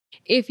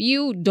If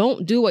you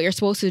don't do what you're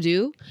supposed to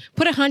do,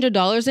 put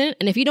 $100 in.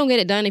 And if you don't get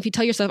it done, if you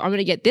tell yourself, I'm going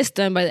to get this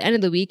done by the end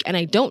of the week and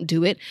I don't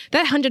do it,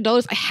 that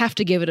 $100, I have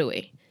to give it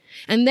away.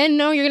 And then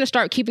now you're going to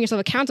start keeping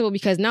yourself accountable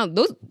because now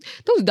those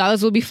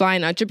dollars will be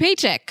flying out your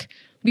paycheck,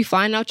 be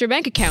flying out your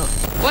bank account.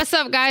 What's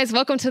up, guys?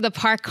 Welcome to the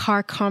Parked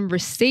Car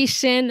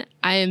Conversation.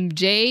 I am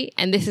Jay,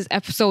 and this is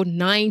episode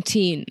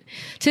 19.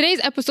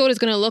 Today's episode is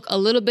going to look a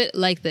little bit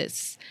like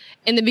this.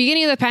 In the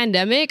beginning of the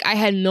pandemic, I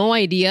had no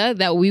idea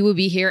that we would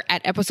be here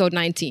at episode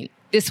 19.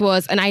 This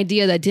was an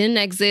idea that didn't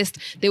exist.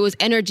 There was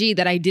energy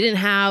that I didn't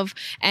have.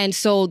 And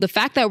so the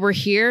fact that we're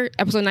here,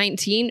 episode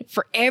 19,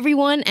 for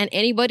everyone and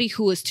anybody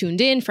who has tuned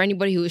in, for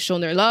anybody who has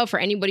shown their love, for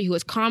anybody who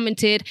has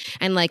commented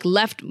and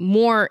left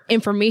more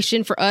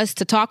information for us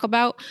to talk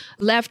about,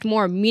 left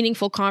more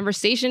meaningful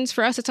conversations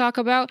for us to talk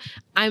about,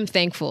 I'm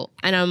thankful.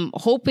 And I'm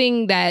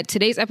hoping that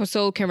today's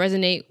episode can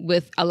resonate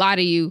with a lot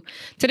of you.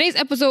 Today's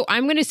episode,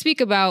 I'm going to speak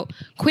about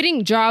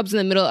quitting jobs in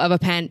the middle of a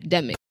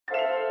pandemic.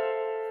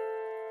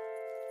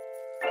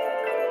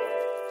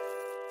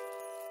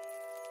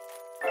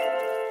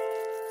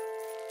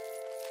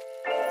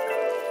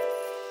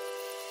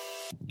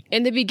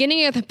 In the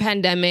beginning of the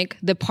pandemic,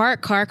 the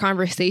parked car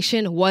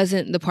conversation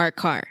wasn't the parked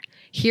car.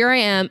 Here I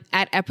am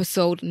at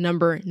episode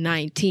number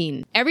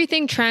 19.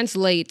 Everything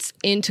translates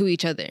into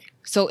each other.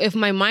 So if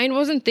my mind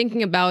wasn't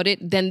thinking about it,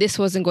 then this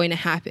wasn't going to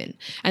happen.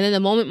 And then the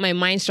moment my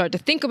mind started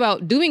to think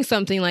about doing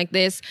something like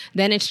this,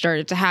 then it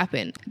started to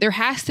happen. There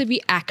has to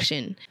be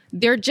action.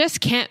 There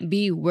just can't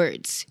be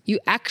words. You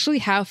actually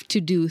have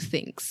to do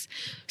things.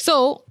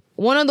 So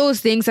one of those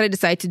things that I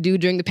decided to do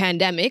during the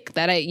pandemic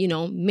that I,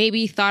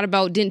 maybe thought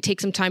about, didn't take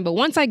some time. But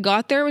once I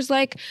got there, was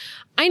I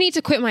need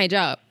to quit my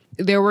job.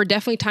 There were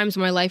definitely times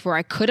in my life where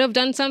I could have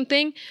done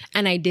something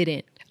and I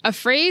didn't. A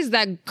phrase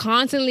that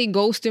constantly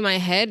goes through my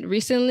head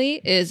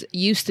recently is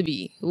used to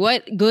be.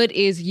 What good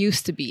is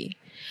used to be?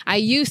 I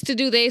used to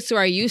do this or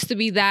I used to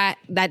be that.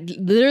 That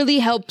literally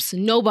helps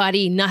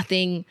nobody,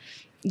 nothing.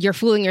 You're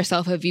fooling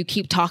yourself if you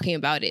keep talking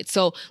about it.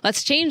 So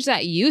let's change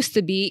that used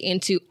to be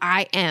into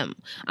I am.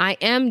 I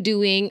am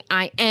doing,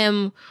 I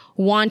am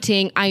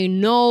wanting, I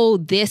know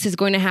this is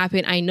going to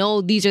happen. I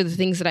know these are the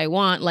things that I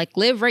want.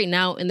 Live right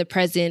now in the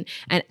present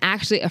and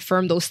actually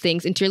affirm those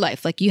things into your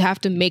life. You have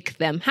to make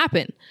them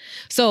happen.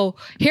 So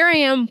here I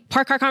am,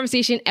 Parked Car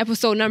Conversation,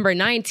 episode number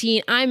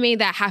 19. I made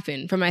that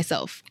happen for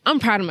myself. I'm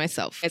proud of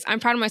myself.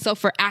 I'm proud of myself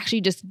for actually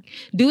just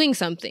doing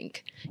something,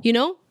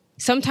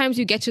 Sometimes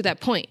you get to that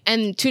point.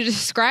 And to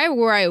describe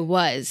where I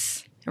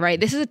was, right?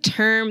 This is a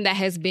term that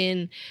has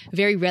been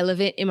very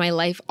relevant in my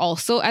life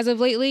also as of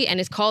lately, and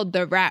it's called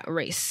the rat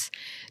race.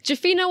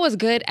 Jafina was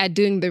good at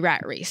doing the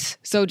rat race.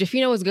 So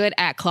Jafina was good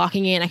at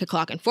clocking in. I could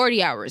clock in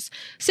 40 hours,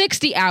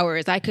 60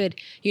 hours. I could,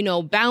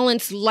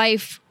 balance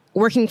life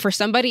working for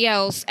somebody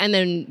else and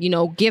then,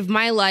 give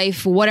my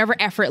life whatever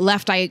effort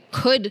left I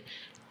could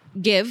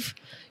give,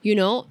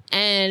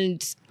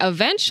 and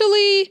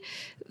eventually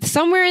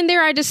somewhere in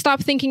there, I just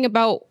stopped thinking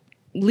about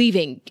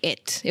leaving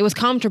it. It was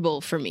comfortable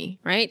for me,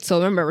 right? So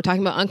remember, we're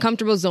talking about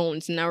uncomfortable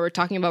zones, and now we're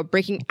talking about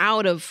breaking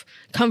out of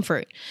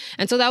comfort.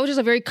 And so that was just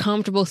a very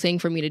comfortable thing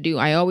for me to do.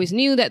 I always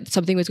knew that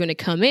something was going to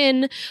come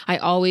in. I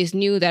always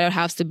knew that I'd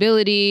have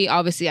stability.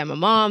 Obviously, I'm a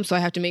mom, so I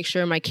have to make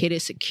sure my kid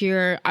is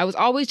secure. I was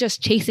always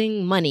just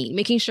chasing money,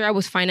 making sure I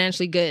was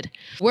financially good.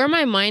 Where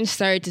my mind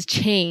started to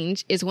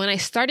change is when I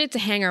started to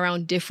hang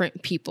around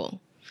different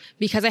people.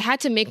 Because I had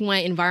to make my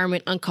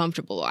environment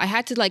uncomfortable. I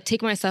had to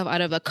take myself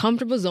out of a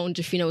comfortable zone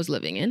Jafina was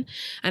living in.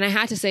 And I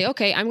had to say,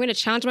 okay, I'm going to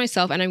challenge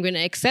myself and I'm going to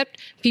accept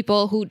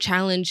people who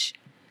challenge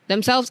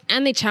themselves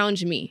and they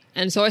challenge me.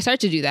 And so I started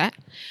to do that.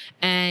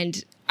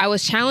 And I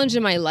was challenged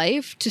in my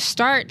life to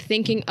start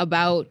thinking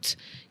about,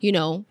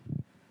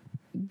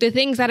 the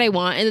things that I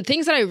want and the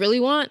things that I really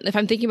want. If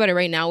I'm thinking about it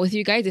right now with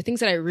you guys, the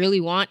things that I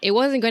really want, it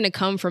wasn't going to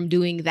come from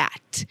doing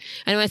that.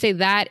 And when I say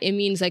that, it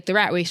means the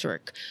rat race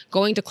work,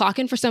 going to clock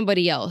in for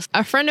somebody else.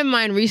 A friend of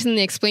mine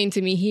recently explained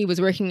to me he was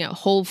working at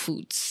Whole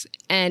Foods.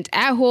 And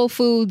at Whole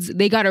Foods,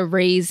 they got a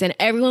raise and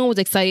everyone was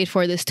excited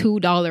for this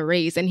 $2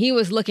 raise. And he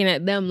was looking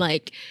at them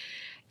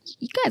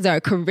you guys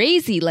are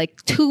crazy,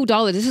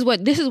 $2.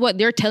 This is what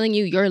they're telling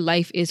you your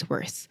life is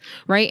worth,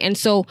 right? And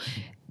so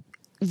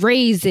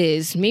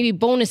raises, maybe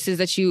bonuses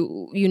that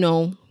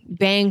you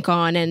bank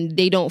on and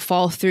they don't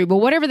fall through. But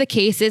whatever the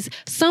case is,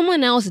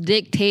 someone else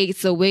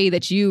dictates the way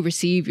that you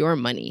receive your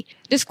money.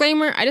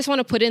 Disclaimer, I just want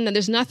to put in that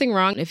there's nothing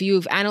wrong if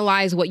you've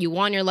analyzed what you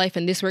want in your life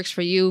and this works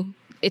for you.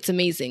 It's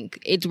amazing.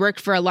 It's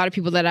worked for a lot of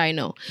people that I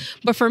know.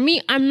 But for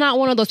me, I'm not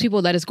one of those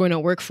people that is going to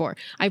work for.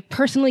 I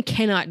personally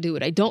cannot do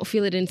it. I don't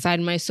feel it inside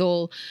my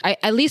soul. I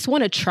at least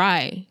want to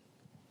try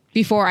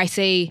before I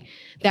say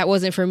that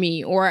wasn't for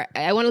me, or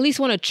I at least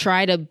want to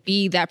try to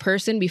be that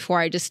person before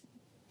I just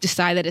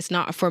decide that it's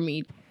not for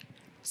me.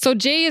 So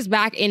Jay is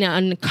back in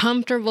an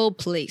uncomfortable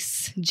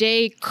place.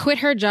 Jay quit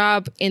her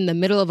job in the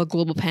middle of a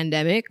global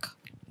pandemic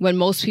when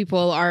most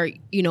people are,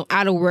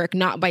 out of work,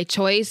 not by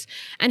choice.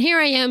 And here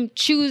I am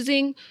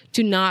choosing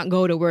to not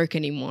go to work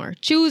anymore,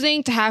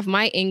 choosing to have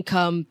my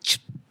income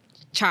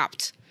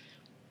chopped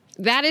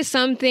That is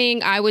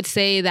something I would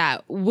say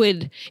that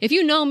would, if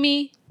you know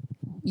me,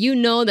 you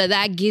know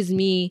that gives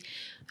me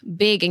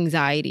big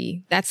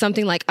anxiety. That's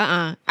something like,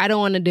 I don't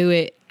want to do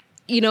it.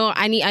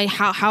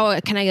 How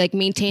can I like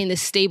maintain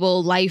this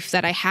stable life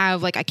that I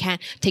have? Like I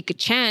can't take a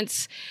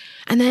chance.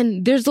 And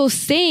then there's those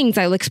sayings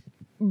I like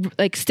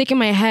stick in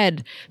my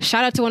head.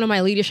 Shout out to one of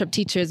my leadership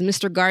teachers,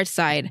 Mr.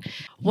 Gardside.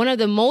 One of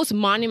the most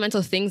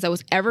monumental things that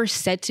was ever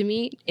said to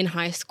me in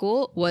high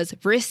school was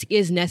risk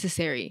is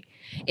necessary.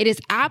 It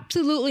is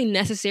absolutely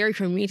necessary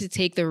for me to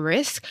take the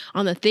risk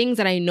on the things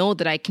that I know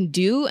that I can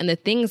do and the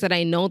things that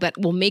I know that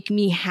will make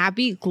me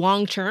happy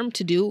long term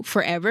to do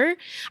forever.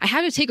 I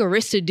have to take a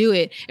risk to do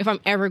it if I'm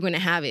ever going to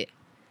have it.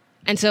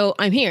 And so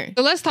I'm here.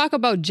 So let's talk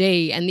about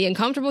Jay and the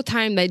uncomfortable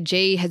time that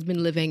Jay has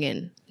been living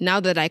in.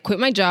 Now that I quit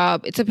my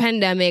job, it's a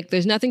pandemic,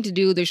 there's nothing to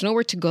do, there's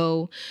nowhere to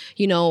go.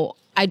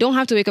 I don't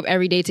have to wake up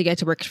every day to get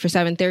to work for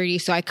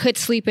 7:30. So I could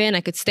sleep in,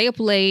 I could stay up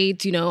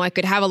late, I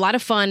could have a lot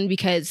of fun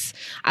because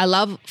I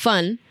love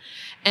fun.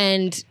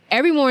 And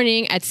every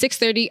morning at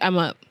 6:30, I'm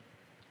up.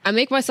 I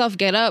make myself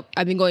get up.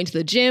 I've been going to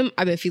the gym.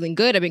 I've been feeling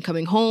good. I've been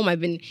coming home. I've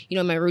been,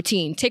 my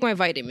routine, take my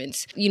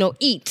vitamins,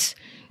 eat.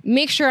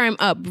 Make sure I'm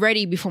up,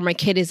 ready before my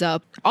kid is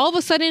up. All of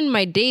a sudden,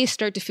 my days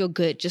start to feel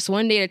good, just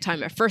one day at a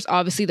time. At first,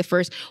 obviously, the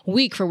first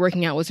week for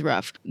working out was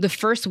rough. The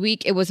first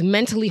week, it was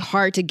mentally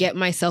hard to get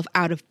myself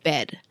out of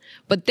bed.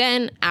 But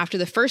then after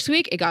the first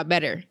week, it got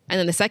better. And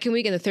then the second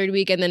week and the third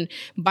week. And then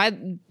by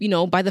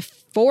the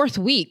fourth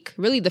week,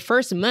 really the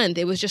first month,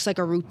 it was just like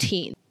a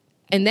routine.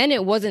 And then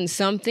it wasn't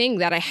something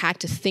that I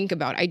had to think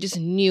about. I just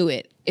knew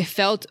it. It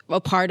felt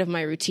a part of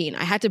my routine.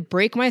 I had to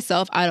break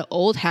myself out of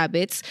old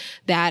habits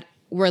that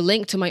were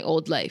linked to my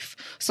old life.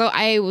 So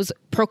I was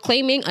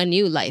proclaiming a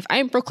new life. I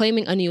am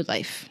proclaiming a new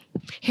life.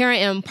 Here I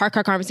am, Parked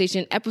Car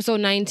Conversation, episode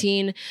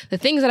 19. The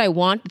things that I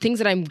want, the things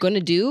that I'm going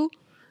to do,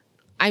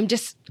 I'm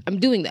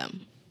doing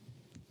them.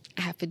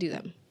 I have to do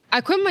them. I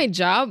quit my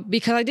job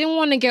because I didn't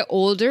want to get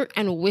older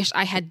and wish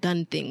I had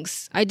done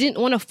things. I didn't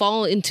want to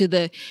fall into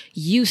the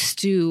used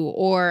to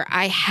or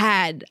I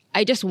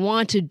just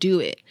want to do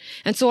it.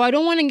 And so I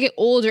don't want to get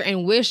older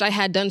and wish I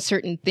had done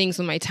certain things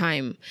with my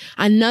time.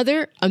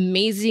 Another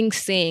amazing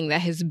saying that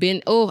has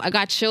been, I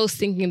got chills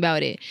thinking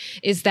about it,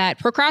 is that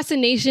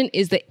procrastination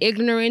is the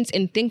ignorance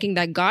in thinking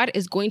that God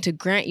is going to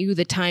grant you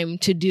the time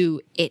to do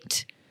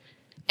it.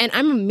 And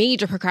I'm a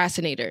major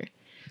procrastinator.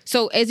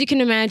 So as you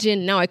can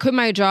imagine, now I quit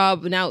my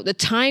job. Now the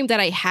time that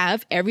I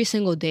have every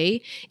single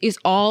day is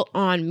all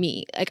on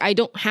me. Like I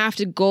don't have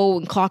to go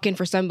and clock in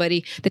for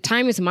somebody. The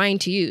time is mine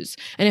to use.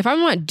 And if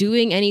I'm not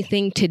doing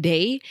anything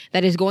today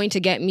that is going to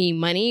get me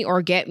money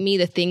or get me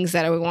the things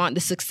that I want,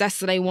 the success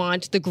that I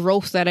want, the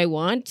growth that I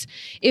want,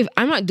 if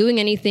I'm not doing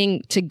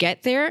anything to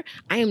get there,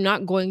 I am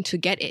not going to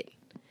get it.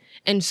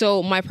 And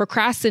so my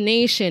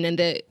procrastination and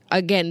the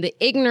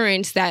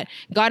ignorance that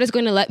God is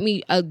going to let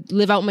me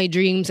live out my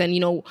dreams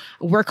and,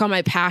 work on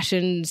my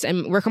passions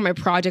and work on my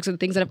projects and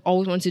things that I've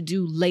always wanted to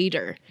do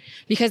later,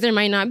 because there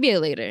might not be a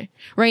later.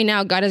 Right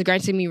now, God has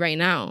granted me right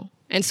now.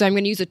 And so I'm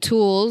going to use the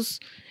tools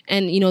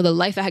and, the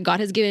life that God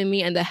has given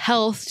me and the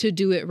health to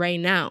do it right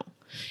now,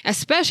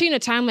 especially in a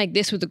time like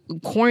this with the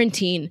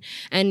quarantine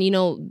and,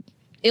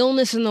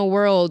 illness in the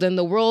world and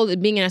the world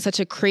being in such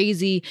a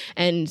crazy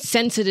and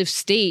sensitive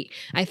state.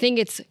 I think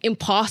it's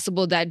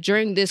impossible that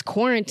during this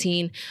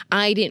quarantine,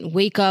 I didn't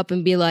wake up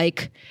and be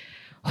like,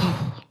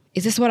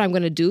 is this what I'm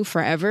going to do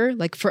forever?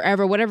 Like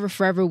forever, whatever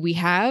forever we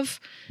have.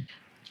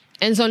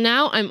 And so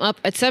now I'm up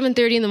at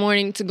 7:30 in the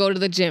morning to go to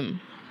the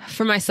gym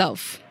for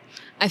myself.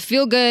 I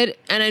feel good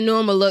and I know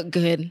I'm going to look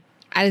good.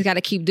 I just got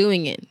to keep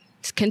doing it.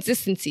 It's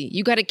consistency.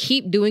 You got to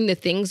keep doing the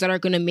things that are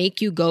going to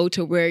make you go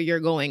to where you're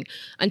going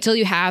until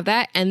you have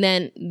that. And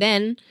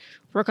then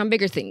work on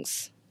bigger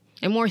things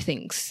and more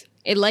things.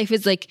 Life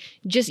is like,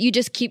 you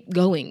just keep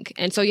going.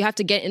 And so you have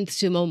to get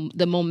into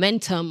the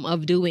momentum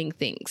of doing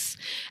things.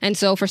 And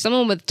so for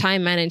someone with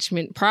time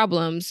management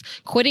problems,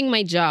 quitting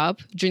my job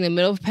during the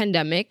middle of a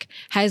pandemic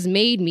has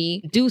made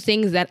me do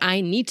things that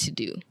I need to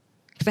do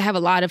because I have a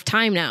lot of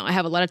time now. I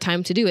have a lot of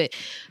time to do it.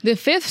 The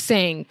fifth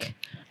saying,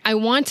 I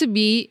want to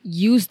be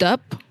used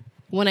up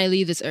when I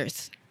leave this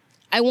earth.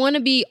 I want to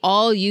be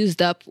all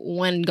used up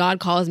when God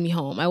calls me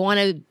home. I want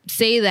to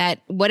say that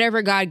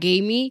whatever God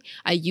gave me,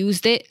 I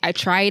used it, I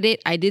tried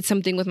it, I did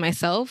something with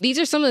myself. These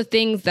are some of the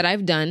things that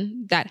I've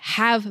done that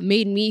have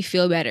made me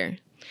feel better.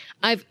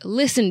 I've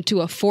listened to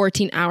a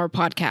 14-hour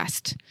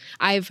podcast.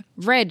 I've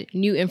read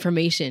new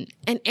information.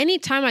 And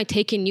anytime I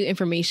take in new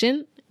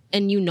information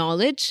and new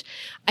knowledge,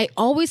 I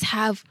always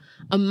have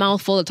a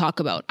mouthful to talk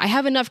about. I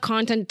have enough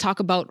content to talk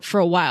about for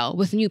a while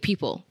with new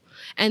people.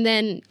 And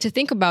then to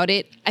think about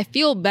it, I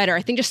feel better.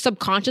 I think just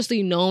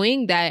subconsciously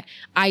knowing that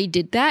I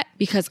did that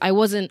because I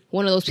wasn't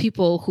one of those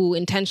people who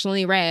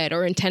intentionally read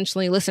or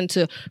intentionally listened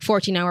to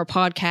 14-hour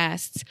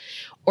podcasts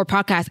or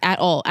podcasts at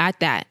all at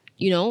that,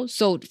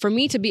 So for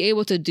me to be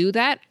able to do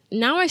that,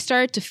 now I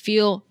start to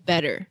feel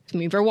better. I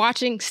mean, if you're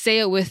watching, say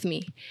it with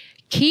me.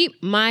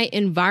 Keep my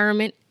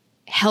environment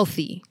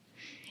healthy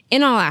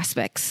in all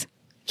aspects.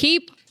 Say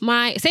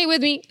it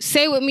with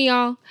me,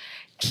 y'all.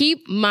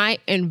 Keep my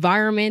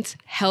environment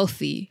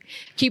healthy.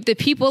 Keep the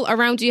people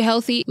around you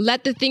healthy.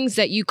 Let the things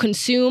that you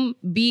consume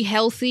be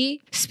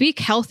healthy. Speak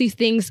healthy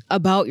things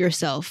about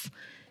yourself.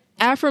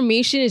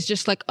 Affirmation is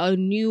just like a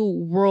new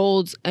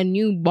world, a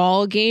new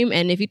ball game.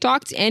 And if you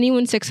talk to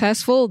anyone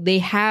successful, they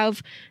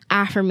have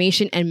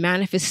affirmation and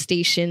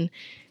manifestation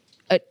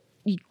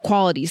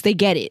qualities. They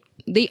get it.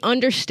 They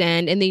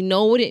understand and they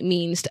know what it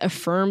means to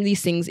affirm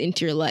these things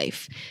into your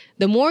life.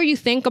 The more you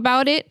think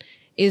about it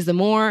is the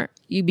more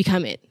you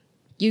become it.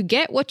 You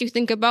get what you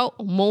think about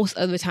most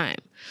of the time.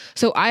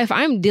 So if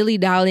I'm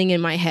dilly-dallying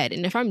in my head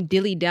and if I'm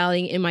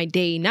dilly-dallying in my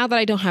day, now that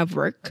I don't have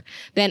work,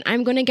 then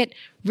I'm going to get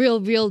real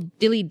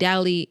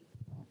dilly-dally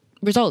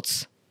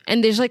results.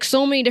 And there's like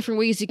so many different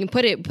ways you can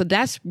put it, but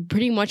that's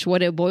pretty much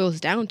what it boils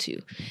down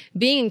to.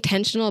 Being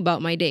intentional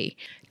about my day.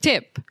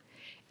 Tip: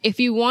 if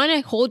you want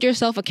to hold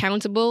yourself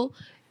accountable,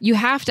 you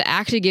have to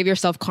actually give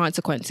yourself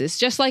consequences.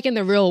 Just like in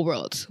the real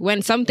world,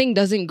 when something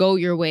doesn't go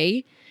your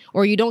way,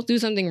 or you don't do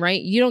something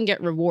right, you don't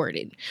get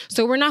rewarded.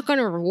 So we're not going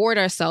to reward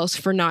ourselves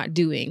for not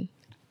doing.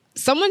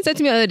 Someone said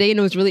to me the other day, and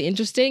it was really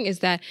interesting, is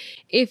that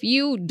if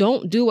you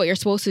don't do what you're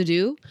supposed to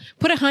do,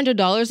 put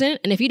 $100 in,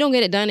 and if you don't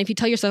get it done, if you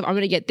tell yourself, I'm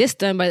going to get this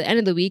done by the end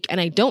of the week, and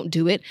I don't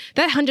do it,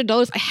 that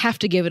 $100, I have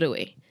to give it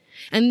away.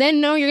 And then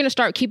now you're going to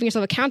start keeping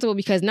yourself accountable,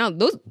 because now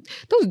those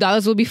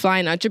dollars will be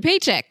flying out your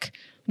paycheck,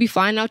 be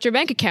flying out your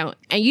bank account,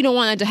 and you don't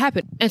want that to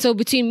happen. And so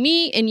between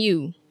me and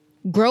you,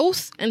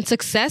 growth and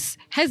success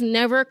has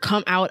never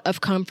come out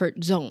of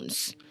comfort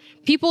zones.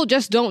 People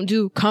just don't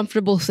do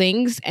comfortable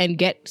things and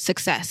get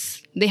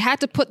success. They had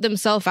to put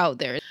themselves out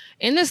there.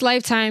 In this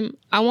lifetime,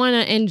 I want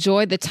to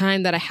enjoy the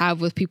time that I have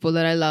with people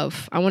that I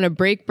love. I want to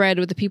break bread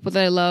with the people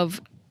that I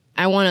love.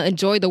 I want to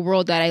enjoy the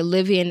world that I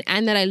live in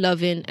and that I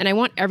love in. And I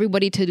want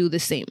everybody to do the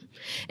same.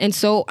 And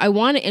so I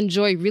want to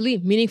enjoy really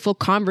meaningful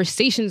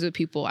conversations with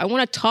people. I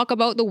want to talk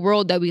about the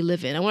world that we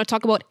live in. I want to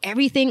talk about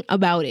everything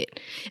about it.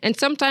 And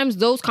sometimes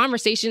those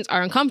conversations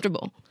are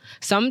uncomfortable.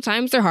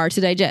 Sometimes they're hard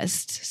to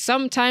digest.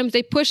 Sometimes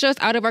they push us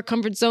out of our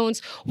comfort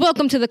zones.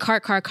 Welcome to the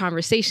Cart Car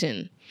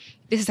Conversation.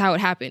 This is how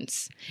it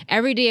happens.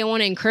 Every day I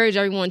want to encourage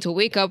everyone to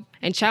wake up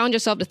and challenge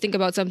yourself to think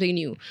about something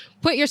new.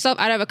 Put yourself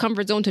out of a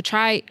comfort zone to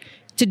try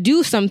to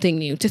do something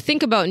new, to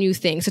think about new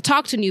things, to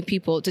talk to new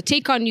people, to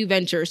take on new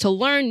ventures, to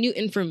learn new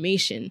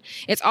information.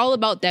 It's all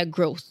about that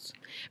growth.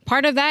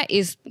 Part of that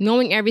is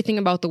knowing everything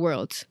about the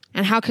world.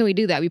 And how can we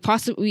do that?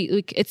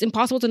 It's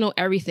impossible to know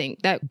everything.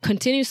 That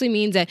continuously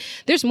means that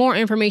there's more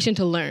information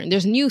to learn.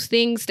 There's new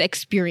things to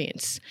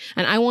experience.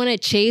 And I want to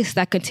chase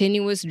that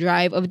continuous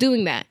drive of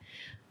doing that.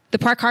 The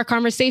Park Car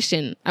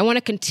Conversation. I want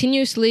to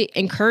continuously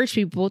encourage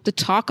people to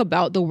talk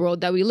about the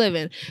world that we live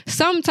in.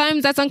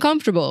 Sometimes that's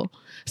uncomfortable.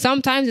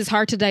 Sometimes it's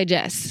hard to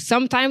digest.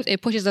 Sometimes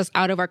it pushes us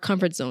out of our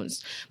comfort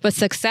zones. But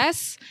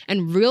success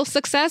and real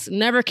success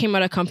never came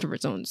out of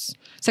comfort zones.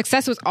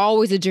 Success was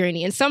always a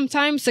journey. And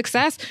sometimes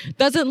success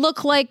doesn't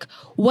look like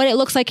what it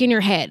looks like in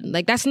your head.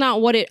 Like, that's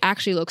not what it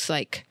actually looks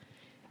like.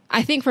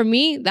 I think for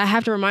me, I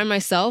have to remind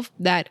myself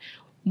that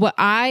what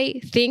I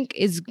think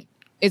is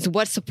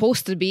what's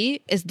supposed to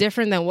be is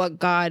different than what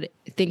God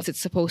thinks it's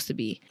supposed to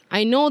be.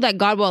 I know that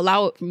God will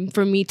allow it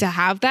for me to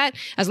have that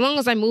as long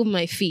as I move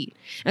my feet.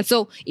 And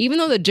so even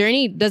though the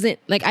journey doesn't,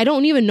 I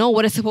don't even know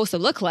what it's supposed to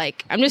look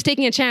like. I'm just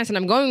taking a chance and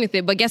I'm going with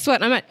it. But guess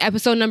what? I'm at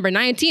episode number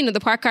 19 of the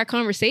Park Car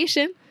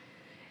Conversation.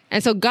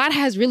 And so God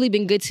has really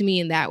been good to me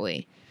in that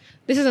way.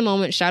 This is a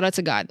moment. Shout out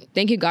to God.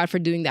 Thank you, God, for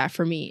doing that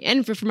for me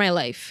and for my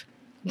life.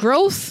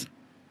 Growth.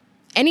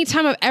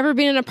 Anytime I've ever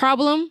been in a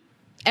problem,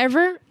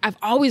 I've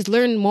always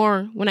learned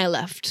more when I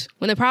left.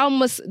 When the problem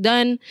was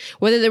done,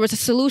 whether there was a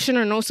solution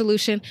or no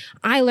solution,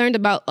 I learned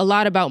a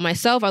lot about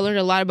myself. I learned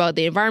a lot about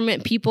the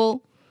environment,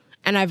 people,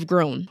 and I've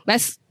grown.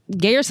 Let's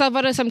get yourself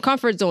out of some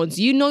comfort zones.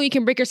 You know you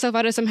can break yourself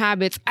out of some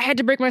habits. I had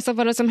to break myself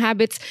out of some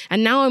habits,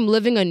 and now I'm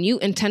living a new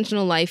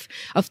intentional life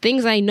of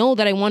things I know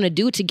that I want to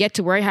do to get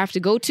to where I have to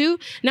go to.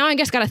 Now I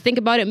just got to think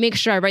about it, make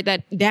sure I write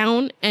that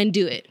down, and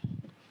do it.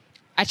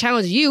 I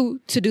challenge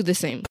you to do the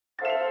same.